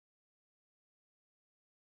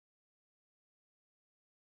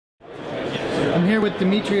I'm here with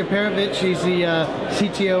Dmitri Alperovitch. He's the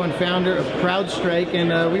CTO and founder of CrowdStrike,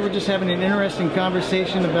 and we were just having an interesting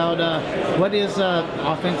conversation about what is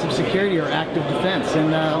offensive security or active defense.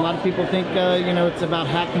 And a lot of people think you know, it's about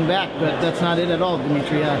hacking back, but that's not it at all.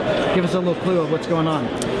 Dmitri, give us a little clue of what's going on.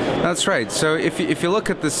 That's right. So if you look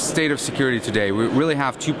at the state of security today, we really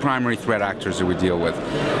have two primary threat actors that we deal with.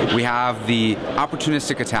 We have the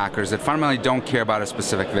opportunistic attackers that fundamentally don't care about a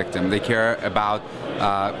specific victim. They care about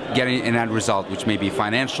getting an end result, which may be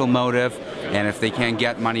financial motive, and if they can't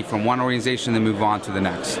get money from one organization, they move on to the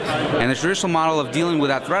next. And the traditional model of dealing with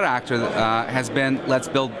that threat actor has been, let's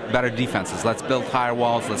build better defenses, let's build higher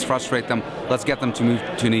walls, let's frustrate them, let's get them to move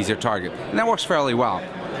to an easier target. And that works fairly well.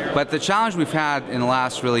 But the challenge we've had in the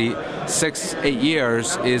last really 6-8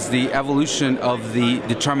 years is the evolution of the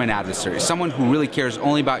determined adversary, someone who really cares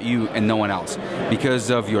only about you and no one else because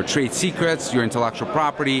of your trade secrets, your intellectual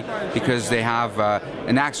property, because they have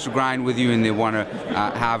an axe to grind with you and they want to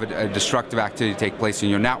have a destructive activity take place in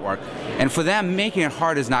your network. And for them, making it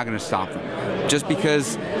hard is not going to stop them. Just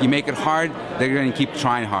because you make it hard, they're going to keep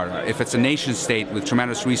trying harder. If it's a nation state with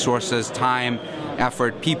tremendous resources, time,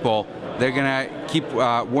 effort, people, they're going to keep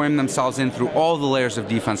worming themselves in through all the layers of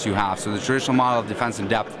defense you have. So the traditional model of defense in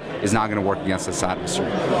depth is not going to work against this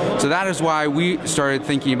adversary. So that is why we started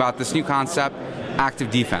thinking about this new concept,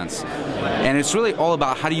 active defense. And it's really all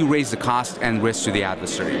about how do you raise the cost and risk to the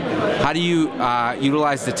adversary. How do you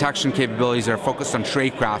utilize detection capabilities that are focused on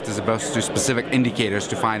tradecraft as opposed to specific indicators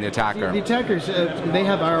to find the attacker. The attackers, they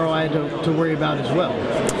have ROI to worry about as well.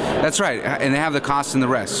 That's right, and they have the costs and the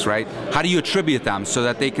risks, right? How do you attribute them so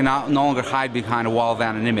that they can no longer hide behind a wall of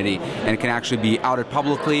anonymity and can actually be outed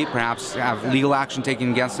publicly, perhaps have legal action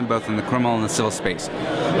taken against them both in the criminal and the civil space?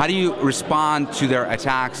 How do you respond to their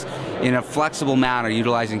attacks in a flexible manner,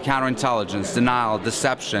 utilizing counterintelligence, denial,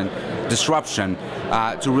 deception, disruption,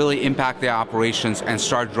 to really impact their operations and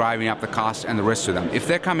start driving up the cost and the risk to them? If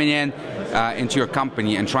they're coming in into your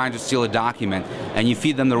company and trying to steal a document and you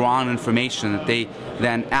feed them the wrong information that they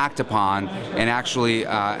then act upon and actually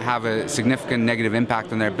have a significant negative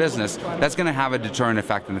impact on their business, that's going to have a deterrent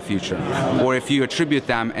effect in the future. Or if you attribute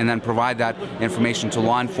them and then provide that information to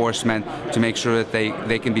law enforcement to make sure that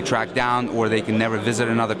they can be tracked down or they can never visit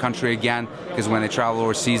another country again, because when they travel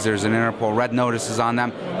overseas there's an Interpol red notices on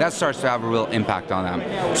them, that starts to have a real impact on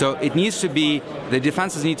them. So it needs to be, the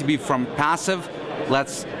defenses need to be from passive,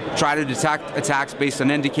 let's try to detect attacks based on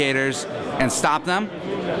indicators and stop them,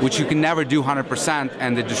 which you can never do 100%,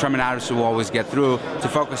 and the determined adversary will always get through, to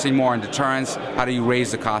focusing more on deterrence. How do you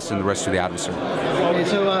raise the cost and the risk to the adversary? Okay,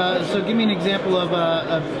 so give me an example of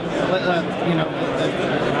you know,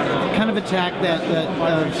 a kind of attack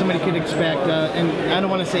that somebody could expect, and I don't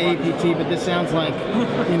want to say APT, but this sounds like,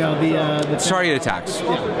 you know, the target attacks.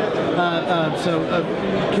 Yeah. So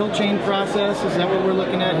kill chain process, is that what we're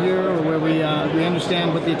looking at here, or where we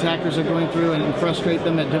understand what the attackers are going through and frustrate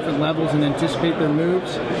them at different levels and anticipate their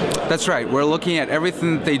moves? That's right. We're looking at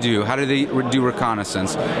everything that they do. How do they do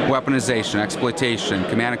reconnaissance, weaponization, exploitation,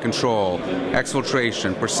 command and control,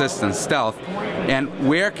 exfiltration, persistence, stealth, and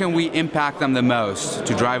where can we impact them the most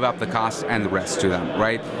to drive up the cost and the risk to them,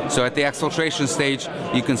 right? So at the exfiltration stage,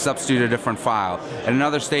 you can substitute a different file. At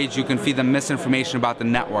another stage, you can feed them misinformation about the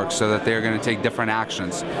network so that they're going to take different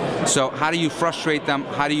actions. So how do you frustrate them?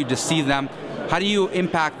 How do you deceive them? How do you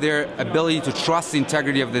impact their ability to trust the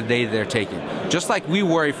integrity of the data they're taking? Just like we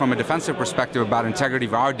worry from a defensive perspective about integrity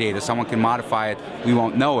of our data, someone can modify it, we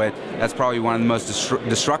won't know it, that's probably one of the most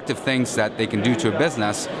destructive things that they can do to a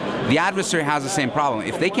business. The adversary has the same problem.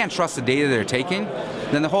 If they can't trust the data they're taking,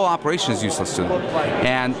 then the whole operation is useless to them.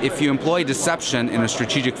 And if you employ deception in a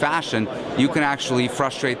strategic fashion, you can actually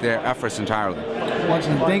frustrate their efforts entirely.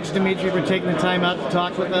 Excellent. Thanks, Dmitri, for taking the time out to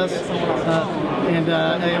talk with us. And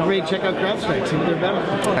everybody check out CrowdStrike, see what they're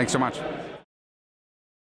about. Thanks so much.